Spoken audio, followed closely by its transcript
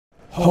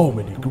How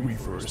many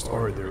griefers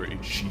are there in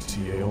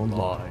GTA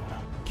Online?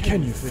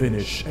 Can you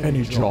finish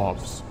any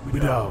jobs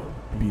without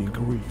being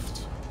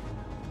griefed?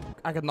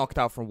 I got knocked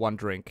out from one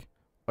drink.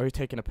 Are you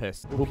taking a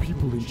piss? Will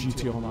people in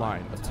GTA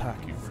Online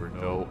attack you for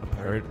no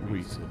apparent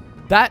reason?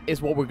 That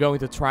is what we're going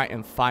to try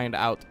and find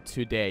out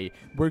today.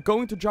 We're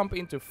going to jump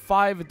into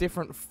 5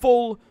 different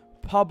full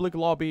public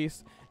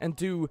lobbies and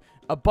do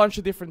a bunch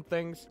of different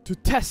things to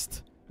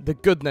test the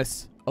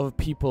goodness of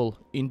people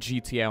in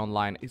GTA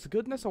Online. Is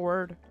goodness a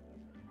word?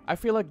 I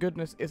feel like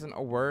goodness isn't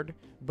a word,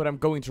 but I'm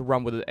going to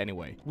run with it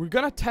anyway. We're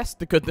gonna test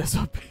the goodness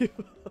of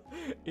people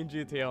in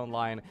GTA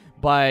Online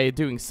by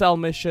doing cell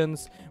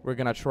missions. We're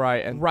gonna try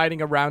and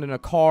riding around in a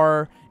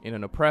car, in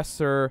an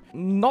oppressor.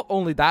 Not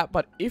only that,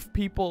 but if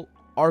people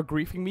are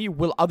griefing me,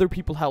 will other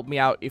people help me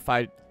out if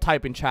I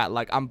type in chat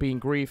like, I'm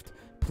being griefed,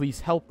 please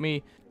help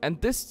me? And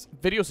this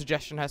video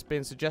suggestion has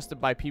been suggested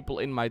by people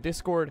in my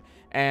Discord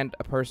and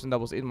a person that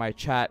was in my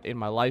chat in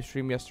my live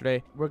stream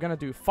yesterday. We're gonna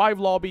do 5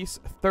 lobbies,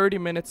 30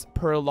 minutes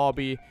per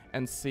lobby,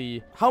 and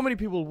see how many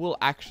people will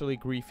actually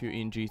grief you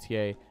in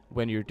GTA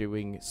when you're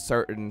doing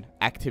certain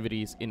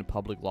activities in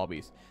public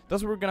lobbies.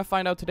 That's what we're gonna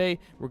find out today.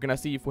 We're gonna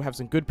see if we have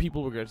some good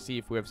people, we're gonna see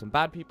if we have some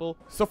bad people.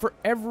 So for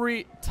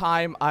every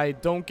time I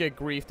don't get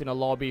griefed in a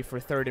lobby for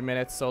 30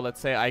 minutes, so let's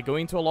say I go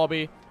into a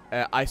lobby,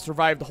 I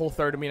survived the whole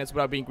 30 minutes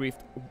without being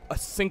griefed a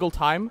single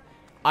time,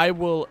 I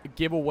will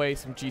give away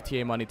some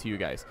GTA money to you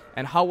guys.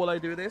 And how will I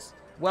do this?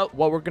 Well,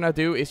 what we're gonna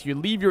do is you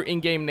leave your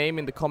in-game name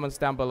in the comments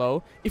down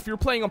below. If you're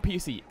playing on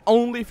PC,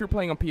 only if you're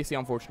playing on PC,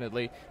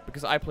 unfortunately,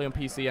 because I play on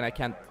PC and I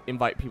can't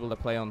invite people that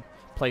play on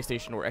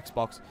PlayStation or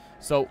Xbox.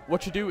 So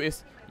what you do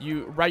is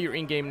you write your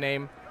in-game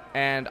name,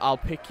 and I'll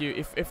pick you.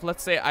 If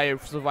let's say I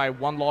survive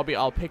one lobby,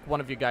 I'll pick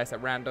one of you guys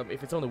at random.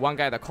 If it's only one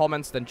guy that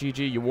comments, then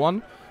GG, you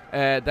won.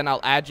 Then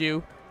I'll add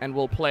you, and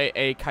we'll play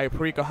a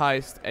Caprico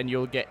heist, and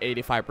you'll get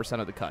 85%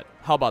 of the cut.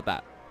 How about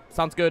that?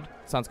 Sounds good?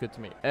 Sounds good to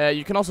me.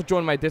 You can also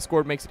join my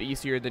Discord, makes it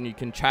easier. Then you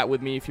can chat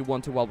with me if you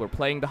want to while we're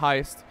playing the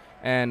heist.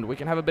 And we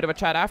can have a bit of a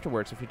chat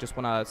afterwards if you just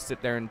want to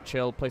sit there and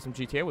chill, play some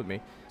GTA with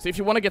me. So if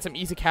you want to get some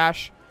easy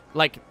cash,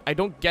 like, I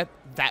don't get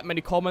that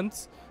many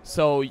comments,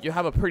 so you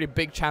have a pretty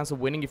big chance of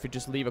winning if you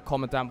just leave a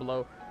comment down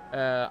below.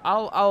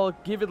 I'll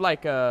give it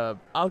like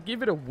I'll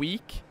give it a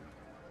week,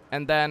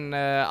 and then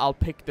I'll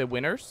pick the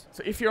winners.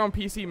 So if you're on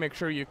PC, make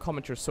sure you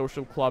comment your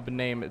social club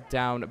name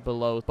down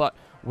below. But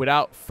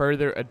without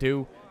further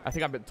ado, I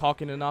think I've been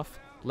talking enough.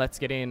 Let's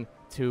get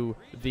into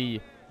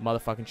the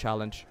motherfucking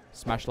challenge.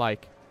 Smash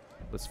like.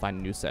 Let's find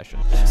a new session.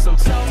 So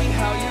tell me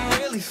how you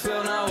really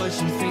feel now, what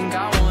you think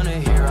I want to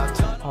hear.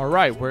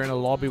 Alright, we're in a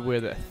lobby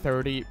with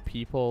 30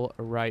 people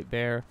right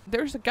there.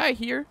 There's a guy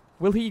here.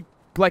 Will he,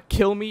 like,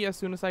 kill me as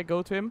soon as I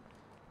go to him?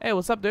 Hey,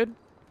 what's up, dude?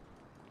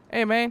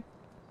 Hey, man.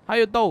 How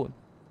you doing?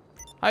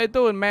 How you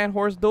doing, man,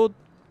 horse dude?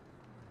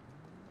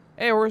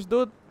 Hey, horse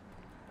dude.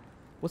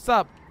 What's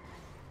up?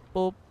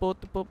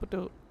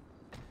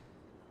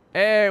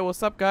 Hey,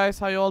 what's up, guys?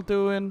 How you all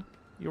doing?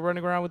 You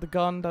running around with the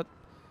gun? That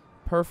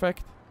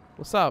perfect.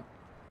 What's up?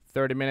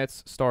 30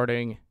 minutes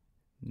starting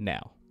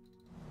now.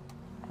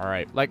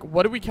 Alright, like,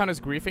 what do we count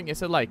as griefing?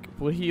 Is it like,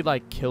 would he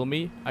like kill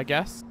me? I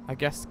guess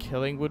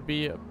killing would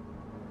be a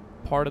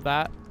part of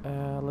that.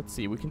 Let's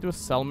see, we can do a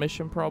cell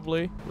mission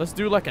probably. Let's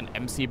do like an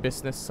MC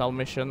business cell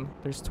mission.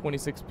 There's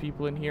 26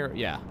 people in here.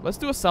 Yeah, let's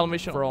do a cell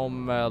mission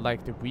from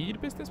like the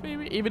weed business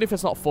maybe. Even if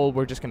it's not full,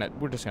 we're just gonna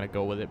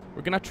go with it.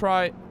 We're gonna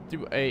try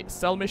do a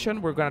cell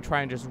mission. We're gonna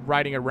try and just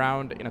riding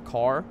around in a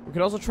car. We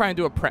could also try and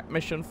do a prep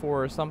mission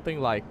for something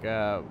like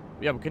yeah,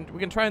 we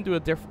can try and do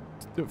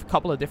a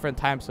couple of different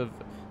types of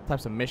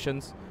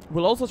missions.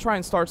 We'll also try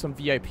and start some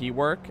VIP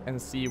work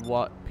and see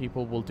what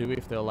people will do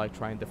if they'll like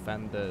try and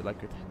defend the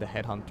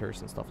headhunters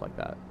and stuff like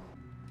that.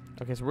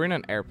 Okay, so we're in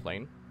an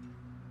airplane.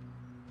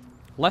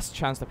 Less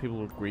chance that people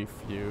will grief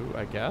you,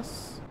 I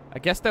guess. I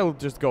guess they'll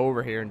just go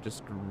over here and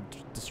just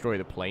destroy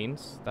the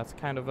planes. That's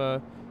kind of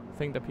a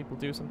thing that people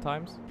do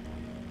sometimes.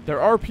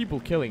 There are people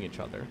killing each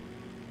other.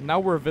 Now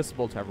we're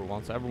visible to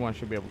everyone, so everyone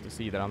should be able to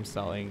see that I'm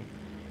selling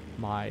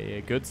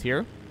my goods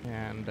here.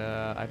 And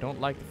I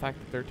don't like the fact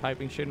that they're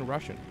typing shit in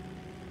Russian.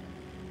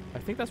 I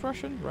think that's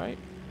Russian, right?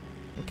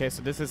 Okay,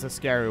 so this is a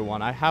scary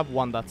one. I have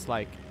one that's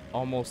like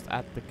almost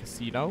at the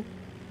casino,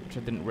 which I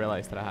didn't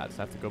realize that I had,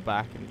 so I have to go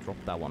back and drop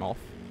that one off.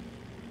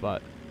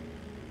 But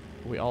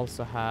we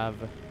also have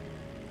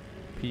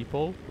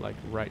people like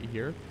right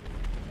here.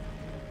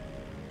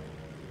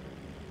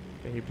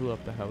 Okay, he blew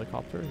up the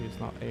helicopter. He's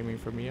not aiming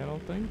for me, I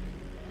don't think.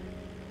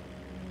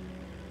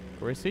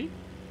 Where is he?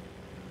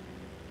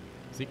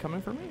 Is he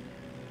coming for me?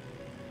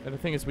 And the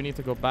thing is, we need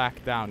to go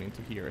back down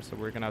into here, so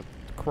we're gonna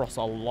cross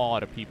a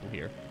lot of people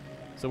here.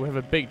 So we have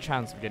a big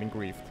chance of getting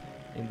griefed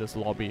in this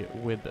lobby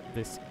with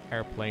this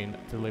airplane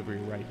delivery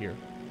right here.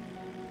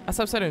 As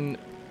I've said in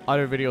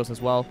other videos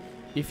as well,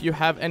 if you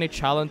have any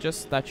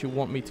challenges that you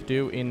want me to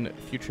do in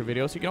future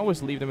videos, you can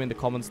always leave them in the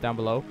comments down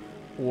below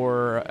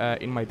or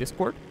in my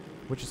Discord,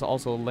 which is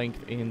also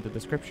linked in the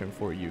description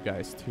for you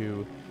guys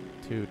to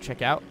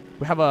check out.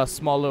 We have a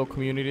small little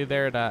community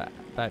there that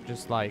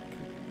just like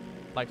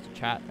likes to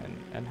chat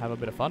and have a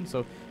bit of fun.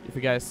 So if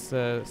you guys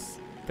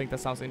think that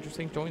sounds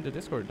interesting, join the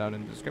Discord down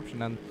in the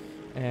description,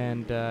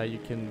 and you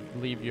can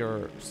leave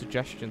your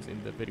suggestions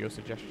in the video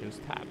suggestions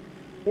tab,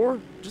 or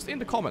just in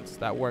the comments.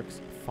 That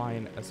works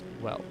fine as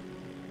well.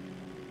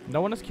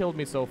 No one has killed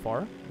me so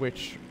far,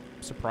 which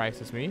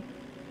surprises me,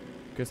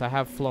 because I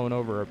have flown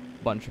over a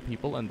bunch of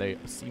people and they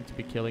seem to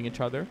be killing each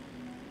other.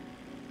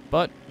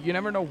 But you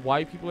never know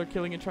why people are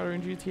killing each other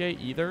in GTA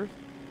either.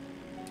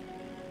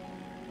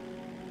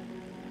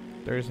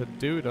 There's a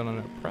dude on an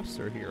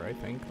oppressor here, I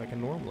think, like a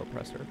normal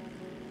oppressor.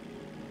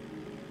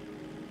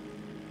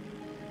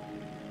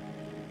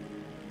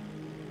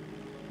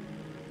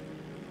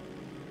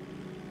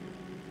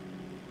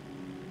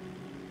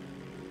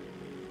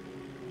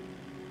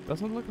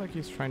 Doesn't look like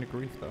he's trying to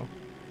grief though.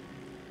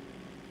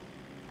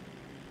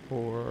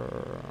 Or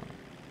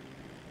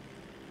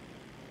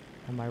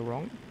am I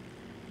wrong?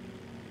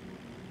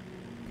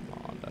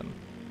 Come on then.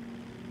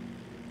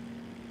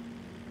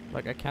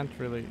 Like, I can't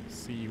really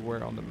see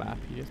where on the map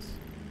he is.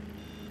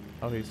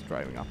 Oh, he's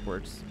driving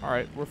upwards.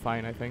 Alright, we're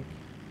fine, I think.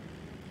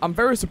 I'm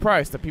very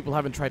surprised that people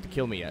haven't tried to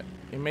kill me yet.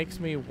 It makes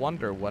me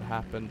wonder what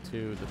happened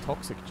to the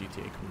toxic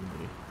GTA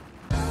community.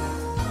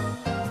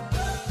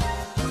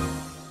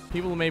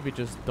 People maybe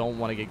just don't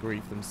want to get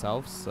griefed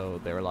themselves, so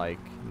they're like,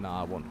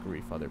 nah, I won't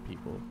grief other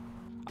people.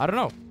 I don't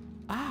know.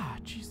 Ah,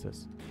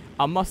 Jesus.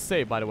 I must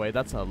say, by the way,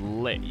 that's a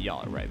lit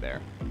yacht right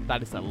there.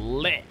 That is a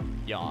lit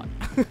yacht.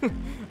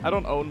 I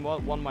don't own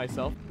one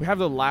myself. We have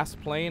the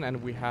last plane,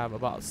 and we have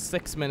about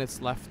 6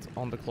 minutes left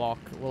on the clock.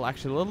 Well,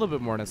 actually, a little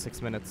bit more than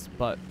 6 minutes,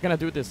 but we're gonna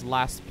do this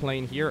last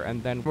plane here,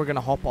 and then we're gonna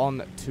hop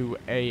on to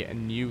a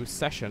new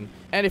session.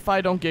 And if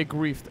I don't get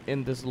griefed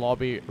in this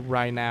lobby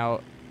right now,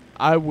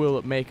 I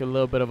will make a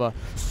little bit of a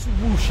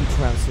swooshy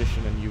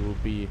transition, and you will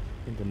be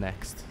in the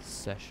next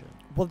session.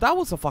 Well, that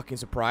was a fucking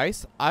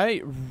surprise.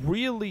 I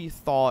really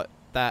thought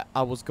that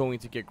I was going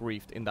to get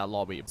griefed in that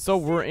lobby. So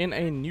we're in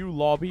a new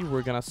lobby.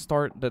 We're gonna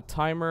start the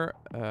timer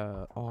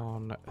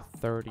on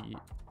 30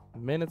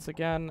 minutes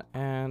again.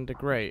 And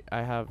great,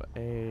 I have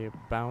a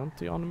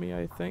bounty on me,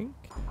 I think.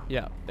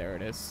 Yeah, there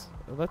it is.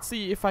 Let's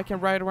see if I can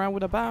ride around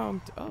with a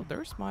bounty. Oh,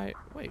 there's my...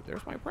 Wait,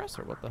 there's my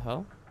oppressor. What the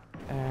hell?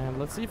 And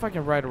let's see if I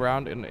can ride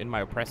around in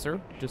my oppressor.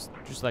 Just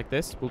like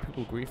this. Will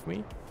people grief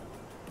me?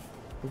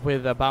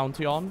 With a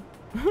bounty on?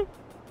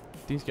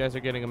 These guys are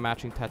getting a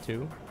matching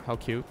tattoo. How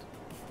cute.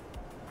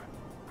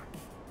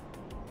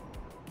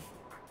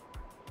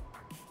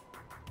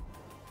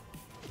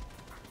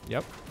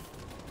 Yep.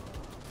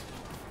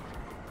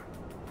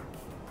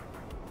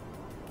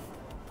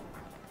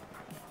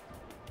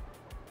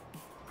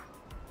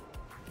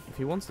 If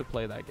he wants to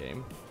play that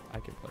game, I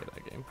can play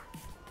that game.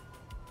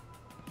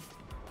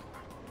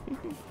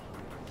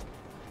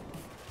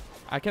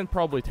 I can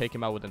probably take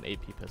him out with an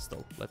AP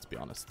pistol, let's be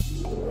honest.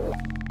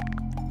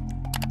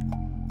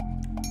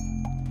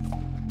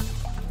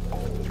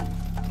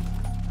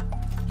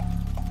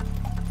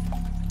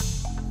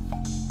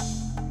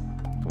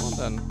 Come on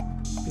then,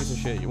 piece of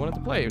shit. You wanted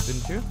to play,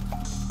 didn't you?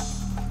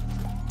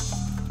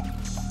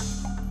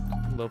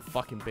 Little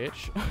fucking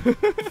bitch.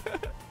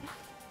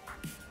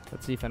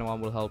 Let's see if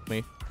anyone will help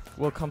me.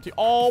 Welcome to...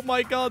 Oh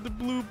my god, the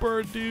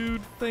bluebird,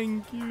 dude.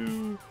 Thank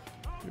you.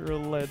 You're a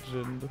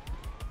legend.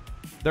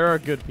 There are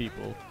good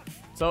people.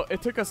 So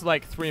it took us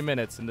like 3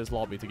 minutes in this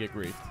lobby to get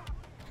griefed.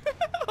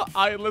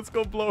 Let's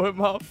go blow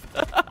him up.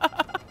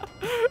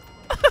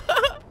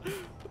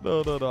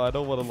 No, I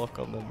don't want to lock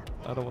on them.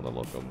 I don't want to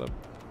lock on them.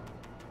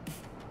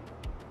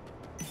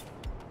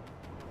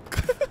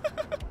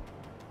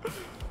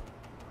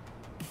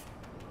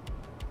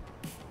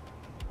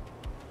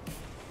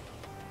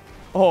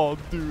 Oh,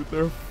 dude,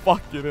 they're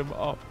fucking him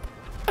up.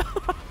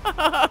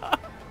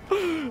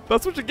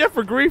 That's what you get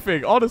for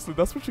griefing. Honestly,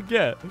 that's what you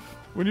get.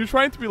 When you're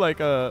trying to be like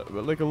a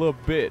little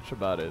bitch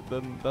about it,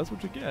 then that's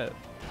what you get.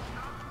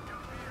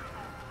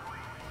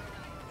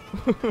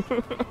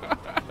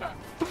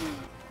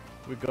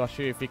 We got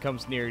you if he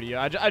comes near you.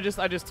 I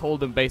just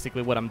told him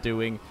basically what I'm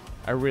doing.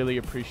 I really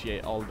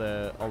appreciate all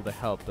the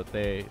help that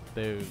they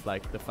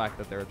like, the fact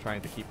that they're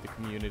trying to keep the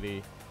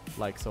community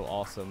like so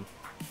awesome.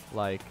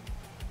 Like,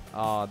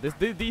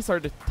 these are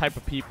the type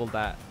of people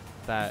that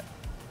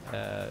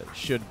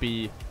should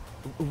be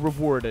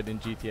rewarded in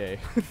GTA.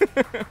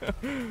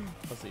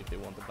 Let's see if they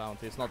want the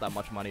bounty. It's not that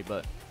much money,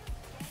 but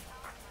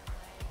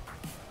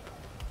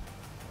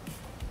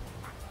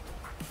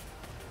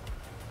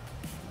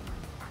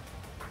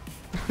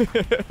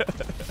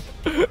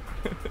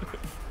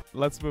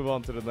let's move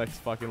on to the next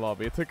fucking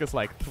lobby. It took us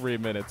like 3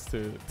 minutes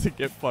to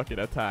get fucking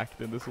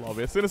attacked in this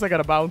lobby. As soon as I got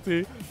a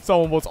bounty,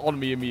 someone was on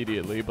me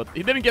immediately, but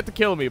he didn't get to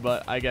kill me,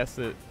 but I guess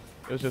it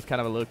was just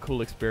kind of a little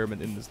cool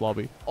experiment in this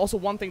lobby. Also,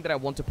 one thing that I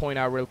want to point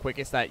out real quick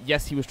is that,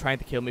 yes, he was trying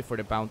to kill me for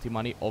the bounty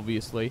money,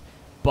 obviously,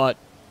 but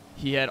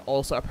he had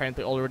also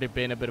apparently already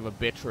been a bit of a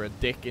bitch or a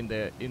dick in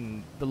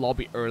the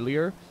lobby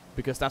earlier,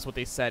 because that's what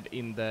they said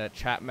in the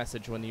chat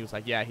message when he was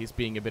like, yeah, he's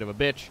being a bit of a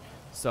bitch,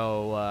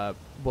 so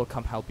we'll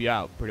come help you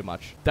out, pretty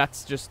much.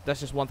 That's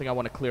just one thing I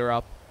want to clear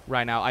up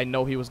right now. I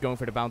know he was going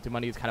for the bounty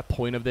money. It's kind of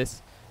point of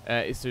this.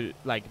 is to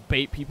like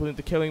bait people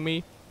into killing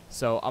me.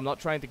 So I'm not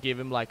trying to give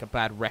him like a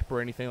bad rep or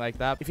anything like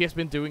that. If he has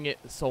been doing it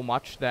so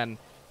much, then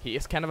he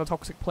is kind of a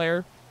toxic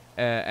player.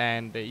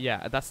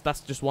 Yeah, that's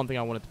just one thing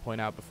I wanted to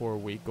point out before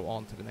we go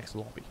on to the next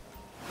lobby.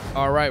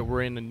 All right,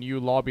 we're in a new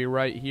lobby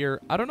right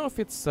here. I don't know if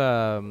it's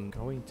going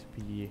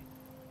to be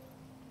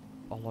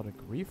a lot of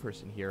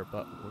griefers in here,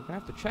 but we're gonna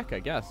have to check, I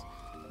guess.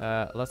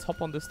 Let's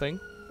hop on this thing.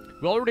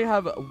 We already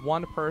have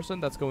one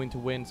person that's going to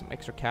win some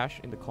extra cash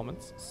in the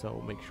comments,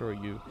 so make sure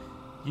you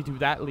do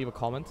that. Leave a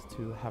comment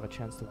to have a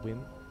chance to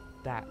win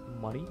that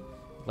money.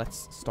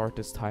 Let's start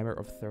this timer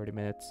of 30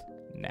 minutes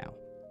now.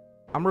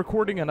 I'm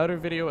recording another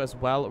video as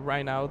well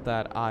right now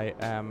that I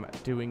am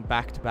doing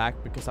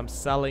back-to-back because I'm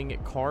selling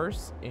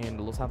cars in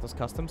Los Santos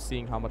Customs,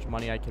 seeing how much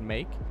money I can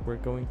make. We're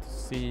going to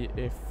see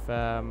if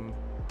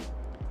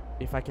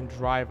I can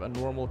drive a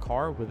normal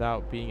car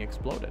without being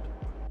exploded.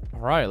 All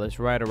right, let's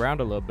ride around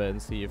a little bit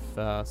and see if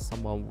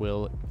someone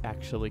will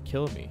actually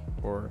kill me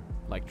or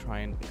like try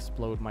and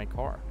explode my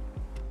car.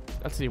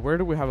 Let's see, where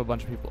do we have a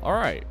bunch of people? All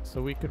right,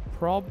 so we could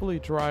probably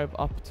drive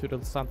up to the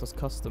Los Santos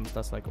Customs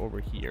that's like over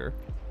here.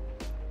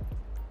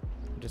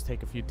 Just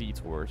take a few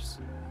detours.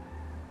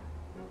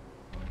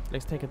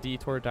 Let's take a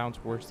detour down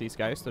towards these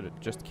guys that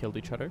just killed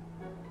each other.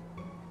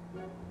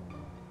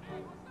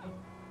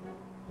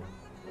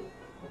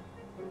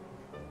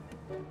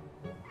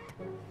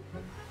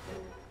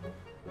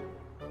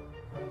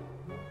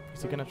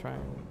 Is he gonna try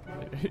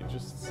and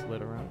just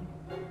slid around?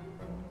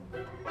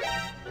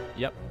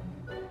 Yep.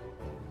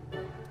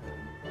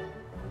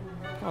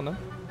 Come on then,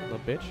 little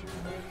bitch.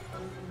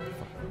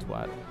 Fucking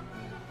twat.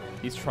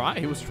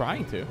 He was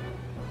trying to.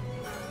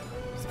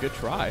 It's a good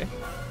try.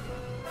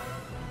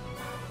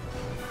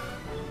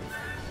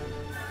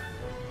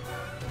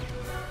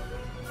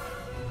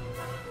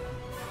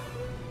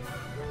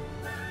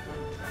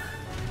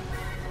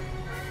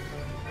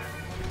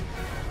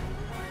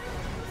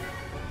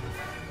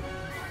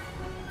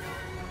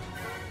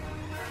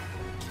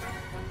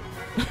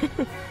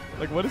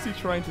 Like, what is he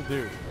trying to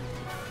do?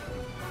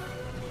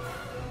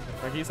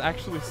 Like, he's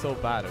actually so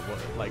bad at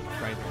what, like,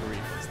 trying to grief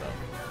and stuff.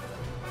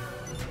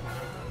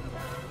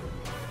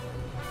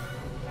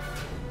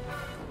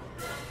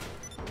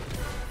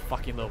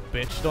 Fucking little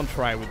bitch. Don't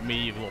try with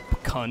me, you little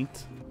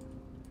cunt.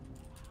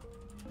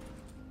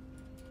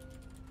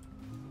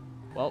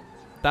 Well,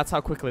 that's how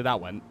quickly that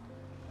went.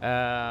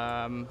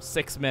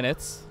 6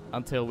 minutes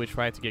until we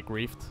try to get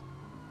griefed.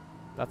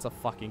 That's a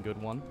fucking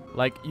good one.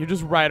 Like, you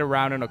just ride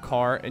around in a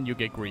car and you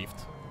get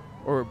griefed.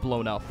 Or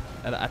blown up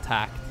and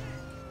attacked.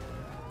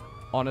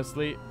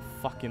 Honestly,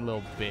 fucking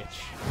little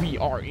bitch. We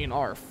are in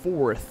our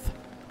 4th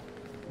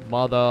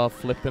mother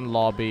flippin'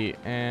 lobby,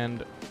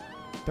 and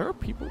there are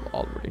people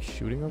already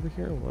shooting over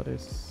here. What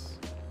is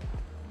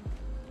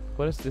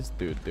this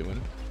dude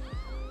doing?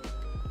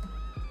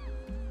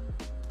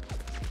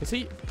 Is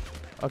he?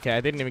 Okay, I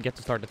didn't even get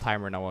to start the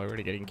timer. Now I'm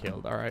already getting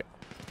killed. All right,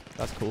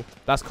 that's cool.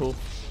 That's cool.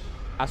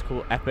 That's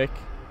cool. Epic.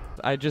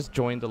 I just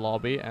joined the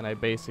lobby and I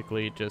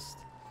basically just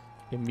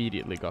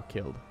immediately got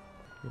killed.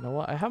 You know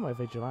what? I have my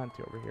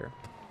vigilante over here.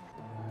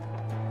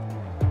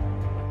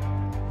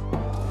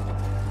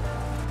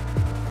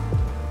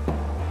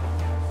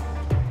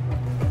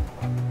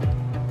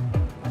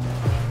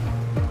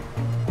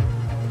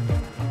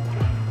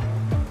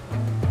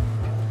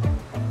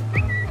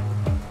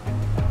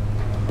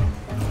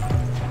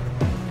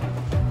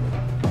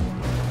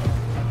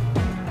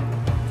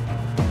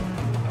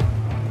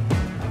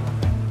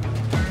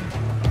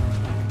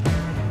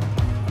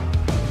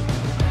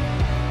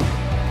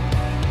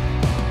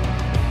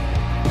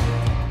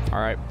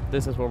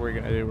 This is what we're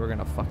gonna do. We're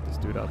gonna fuck this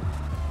dude up.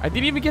 I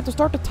didn't even get to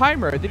start the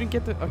timer. I didn't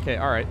get to... Okay,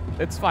 alright.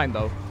 It's fine,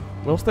 though.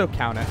 We'll still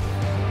count it.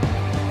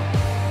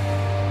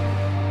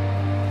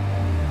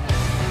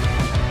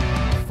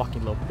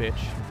 Fucking little bitch.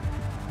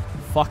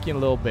 Fucking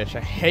little bitch.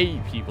 I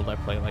hate people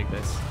that play like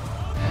this.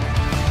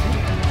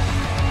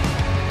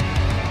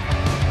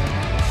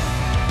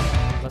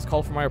 Let's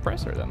call for my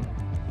oppressor, then.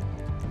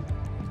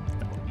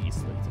 That will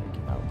easily take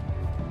him out.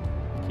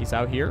 He's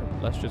out here.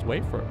 Let's just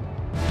wait for him.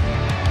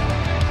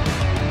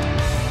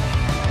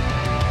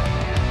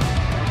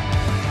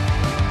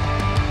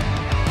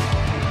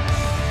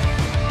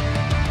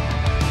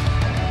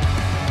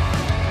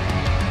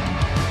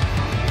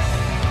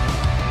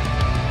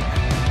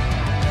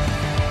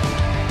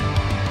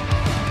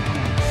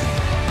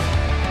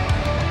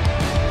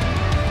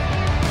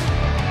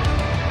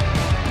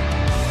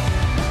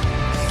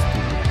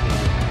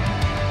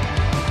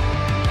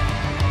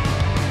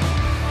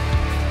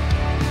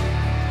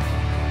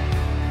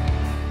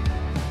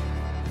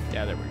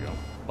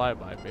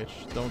 Bye-bye,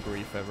 bitch. Don't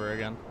grief ever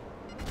again.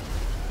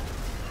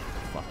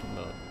 Fucking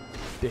little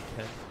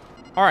dickhead.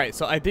 Alright,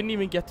 so I didn't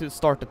even get to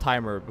start the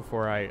timer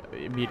before I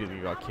immediately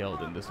got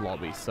killed in this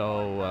lobby.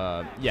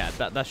 So, yeah,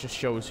 that just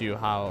shows you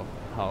how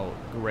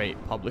great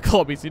public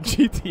lobbies in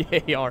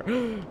GTA are.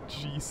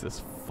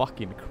 Jesus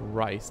fucking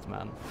Christ,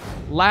 man.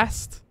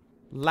 Last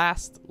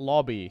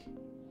lobby.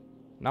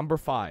 Number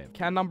 5.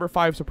 Can number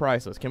 5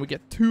 surprise us? Can we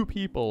get 2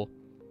 people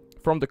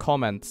from the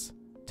comments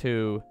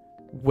to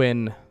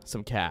win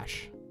some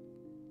cash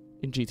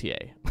in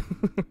GTA.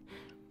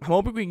 I'm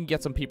hoping we can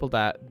get some people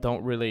that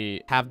don't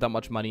really have that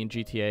much money in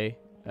GTA,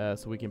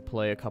 so we can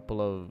play a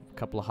couple of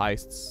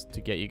heists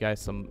to get you guys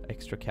some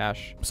extra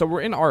cash. So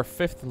we're in our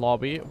 5th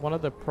lobby. One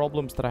of the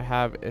problems that I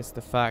have is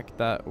the fact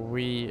that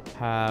we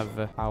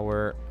have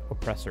our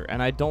oppressor,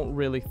 and I don't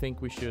really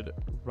think we should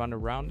run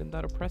around in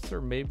that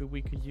oppressor. Maybe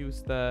we could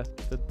use the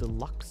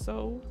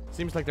deluxo.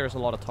 Seems like there's a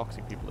lot of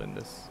toxic people in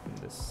this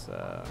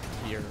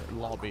here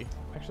lobby.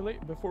 Actually,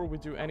 before we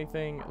do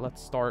anything,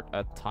 let's start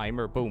a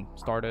timer. Boom,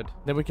 started.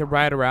 Then we can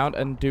ride around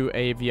and do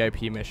a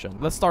VIP mission.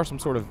 Let's start some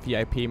sort of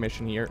VIP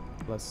mission here.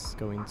 Let's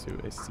go into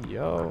a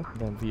CEO,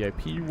 then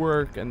VIP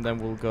work, and then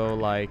we'll go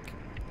like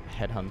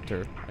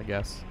headhunter, I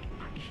guess.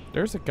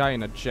 There's a guy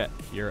in a jet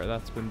here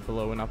that's been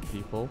blowing up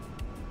people.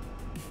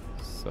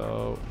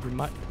 So he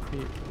might be,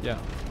 yeah,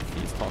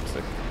 he's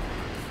toxic.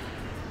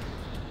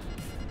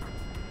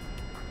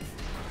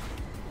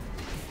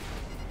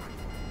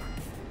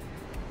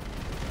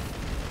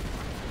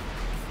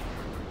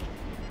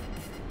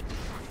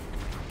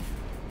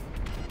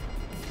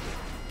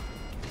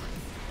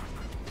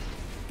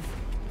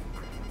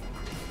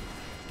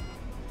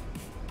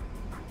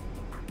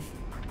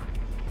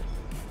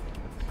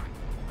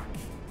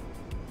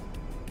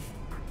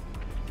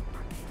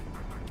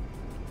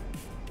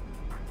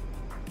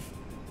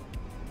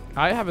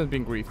 I haven't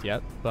been griefed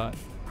yet, but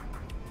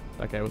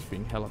that guy was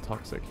being hella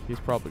toxic. He's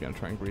probably gonna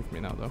try and grief me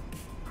now, though.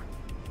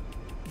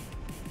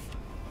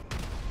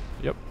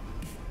 Yep.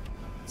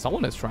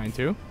 Someone is trying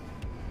to.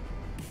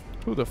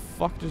 Who the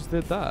fuck just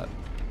did that?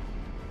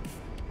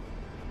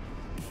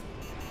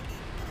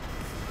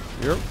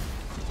 Yep.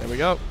 There we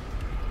go.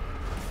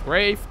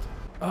 Griefed.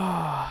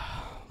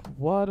 Ah,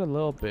 what a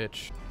little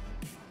bitch.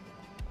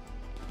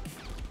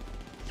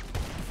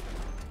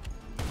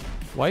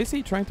 Why is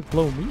he trying to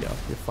blow me up,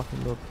 you fucking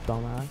little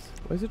dumbass?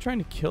 Why is he trying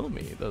to kill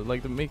me?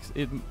 Like, that makes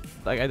it...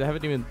 Like, I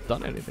haven't even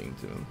done anything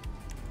to him.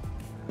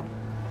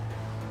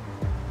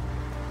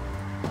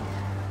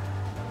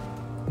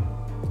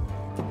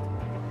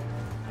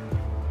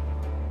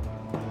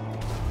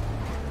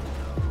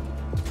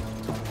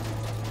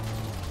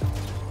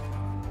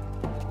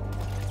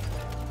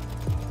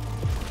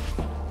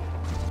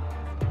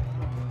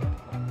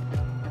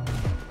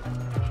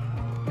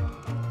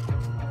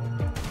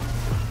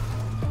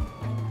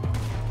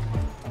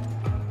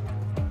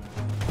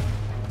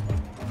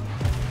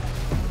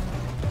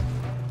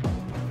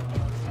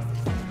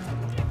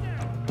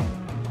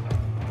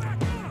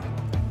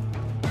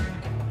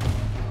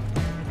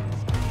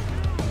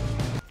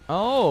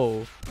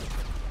 Oh,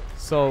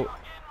 so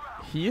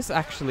he is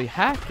actually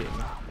hacking.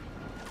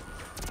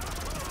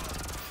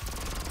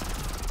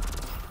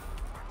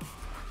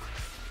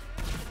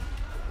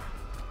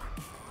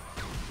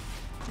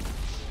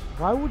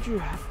 Why would you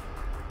have...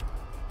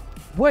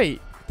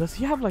 Wait, does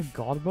he have like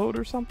God mode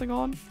or something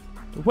on?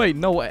 Wait,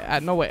 no way,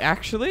 no way,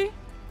 actually?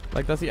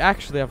 Like, does he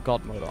actually have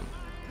God mode on?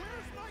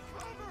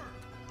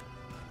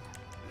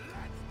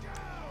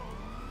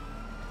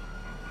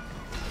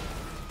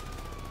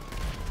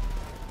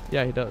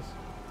 Yeah, he does.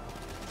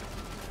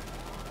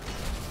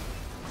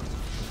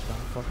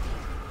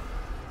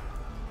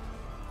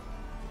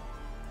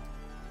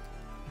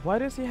 Why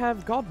does he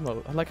have God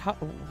mode? Like, how?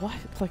 What?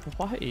 Like,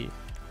 why?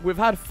 We've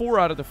had 4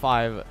 out of the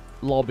 5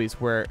 lobbies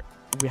where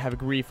we have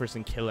griefers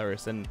and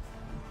killers and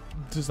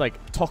just like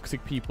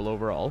toxic people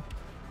overall.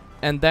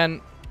 And then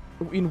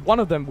in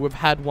one of them, we've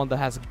had one that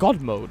has God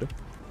mode.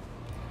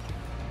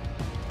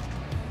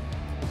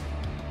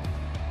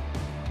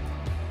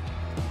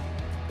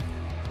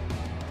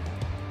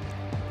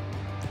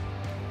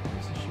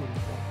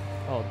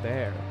 Oh,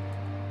 there.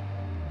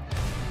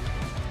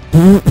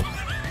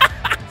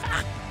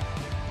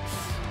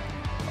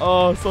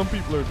 Oh, some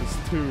people are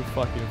just too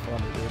fucking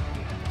funny, dude.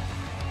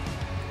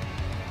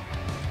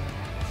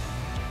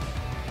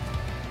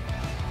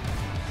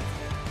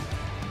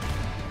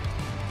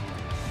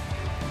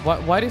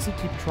 Why does he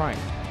keep trying?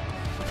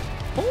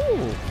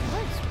 Oh,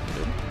 nice,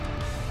 dude.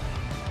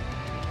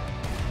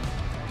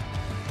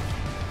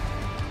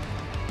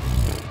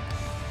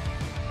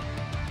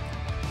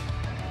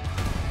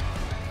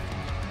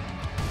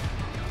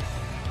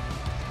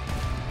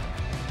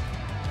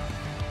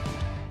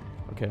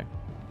 Okay.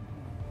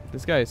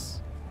 This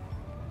guy's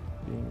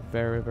being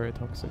very, very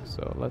toxic,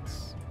 so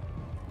let's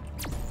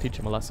teach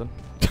him a lesson.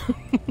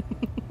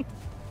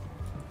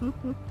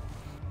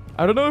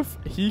 I don't know if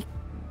he,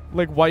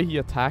 like, why he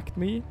attacked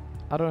me.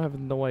 I don't have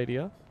no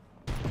idea.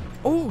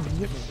 Oh, he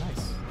hit me.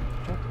 Nice.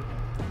 Good job, dude.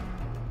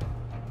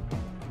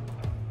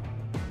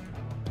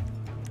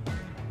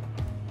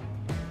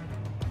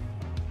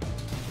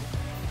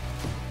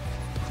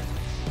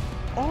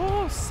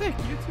 Oh, sick.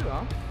 You too,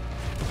 huh?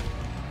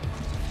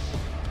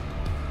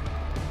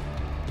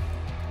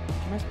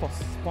 Can I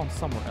spawn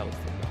somewhere else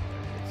than that?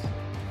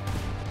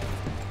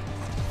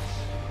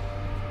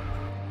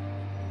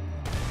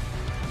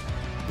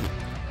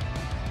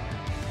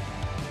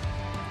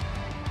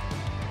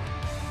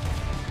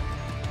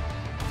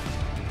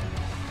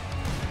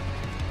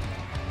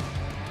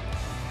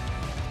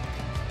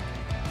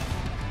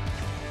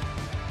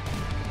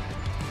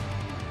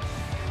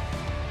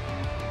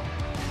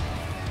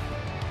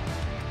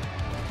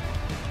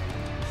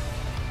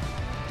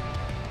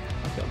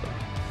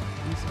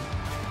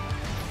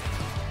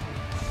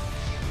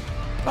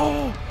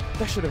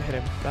 That should have hit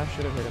him. That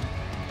should have hit him.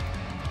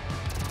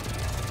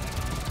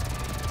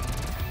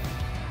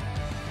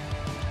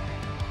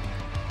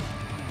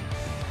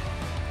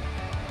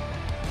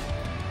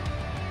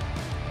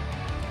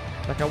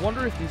 Like, I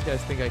wonder if these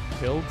guys think I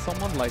killed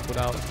someone, like,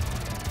 without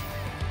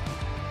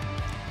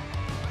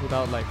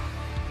like,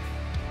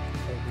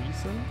 a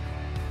reason.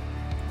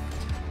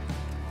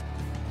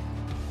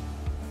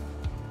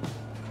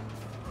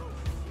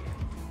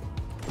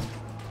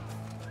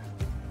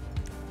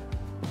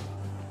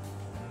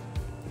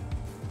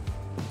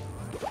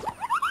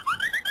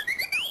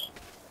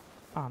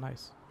 Ah,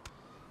 nice.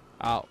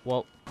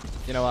 Well,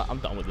 you know what? I'm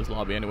done with this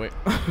lobby anyway.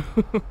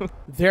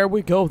 There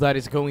we go. That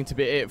is going to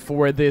be it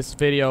for this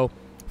video.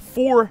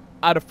 4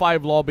 out of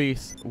 5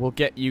 lobbies will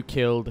get you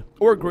killed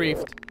or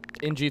griefed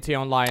in GTA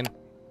Online.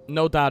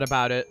 No doubt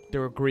about it.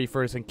 There are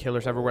griefers and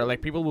killers everywhere.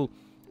 Like, people will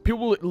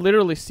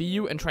literally see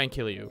you and try and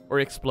kill you or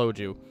explode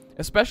you.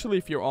 Especially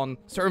if you're on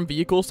certain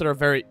vehicles that are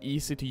very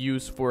easy to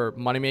use for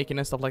money making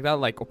and stuff like that,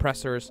 like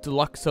oppressors,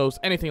 deluxos,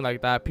 anything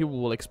like that. People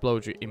will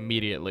explode you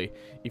immediately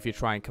if you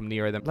try and come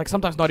near them. Like,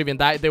 sometimes not even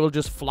that, they will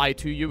just fly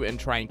to you and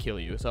try and kill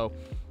you. So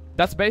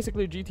that's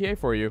basically GTA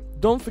for you.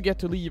 Don't forget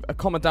to leave a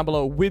comment down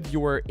below with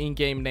your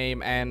in-game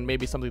name and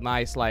maybe something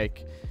nice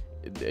like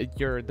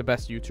you're the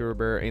best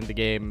YouTuber in the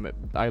game,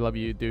 I love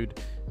you,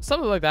 dude,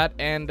 something like that.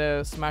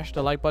 And smash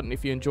the like button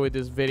if you enjoyed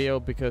this video,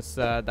 because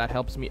that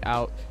helps me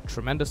out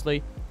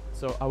tremendously.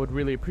 So I would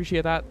really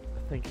appreciate that.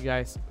 Thank you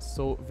guys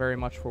so very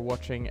much for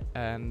watching,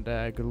 and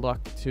good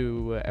luck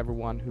to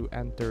everyone who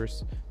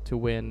enters to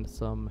win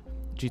some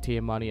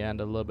GTA money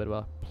and a little bit of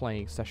a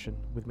playing session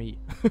with me,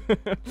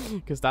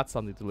 because that's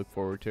something to look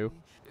forward to.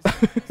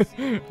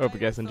 Hope you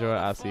guys enjoy.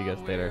 I'll see you guys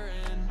later.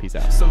 Peace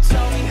out. So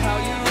tell me how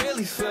you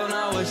really feel,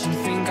 not what you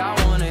think I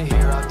wanna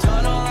hear. I've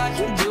done all I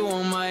can do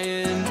on my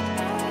end.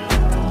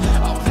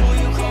 I'll pull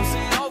you close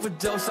and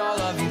overdose. I'll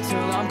love you till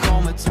I'm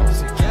comatose.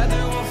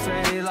 Together we'll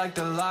fade like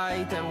the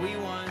light that we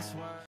once were.